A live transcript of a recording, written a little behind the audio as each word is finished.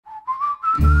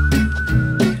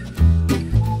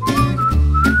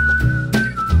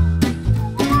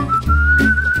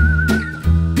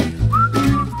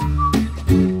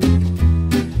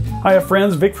Hi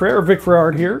friends, Vic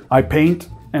Frere here. I paint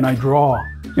and I draw.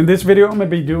 In this video, I'm going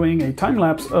to be doing a time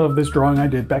lapse of this drawing I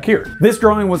did back here. This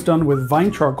drawing was done with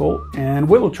vine charcoal and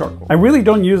willow charcoal. I really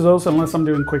don't use those unless I'm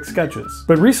doing quick sketches.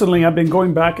 But recently I've been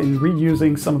going back and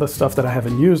reusing some of the stuff that I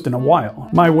haven't used in a while.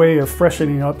 My way of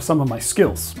freshening up some of my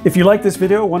skills. If you like this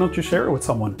video, why don't you share it with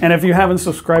someone? And if you haven't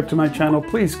subscribed to my channel,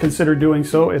 please consider doing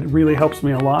so. It really helps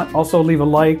me a lot. Also leave a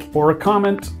like or a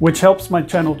comment, which helps my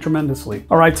channel tremendously.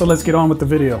 All right, so let's get on with the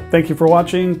video. Thank you for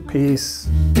watching. Peace.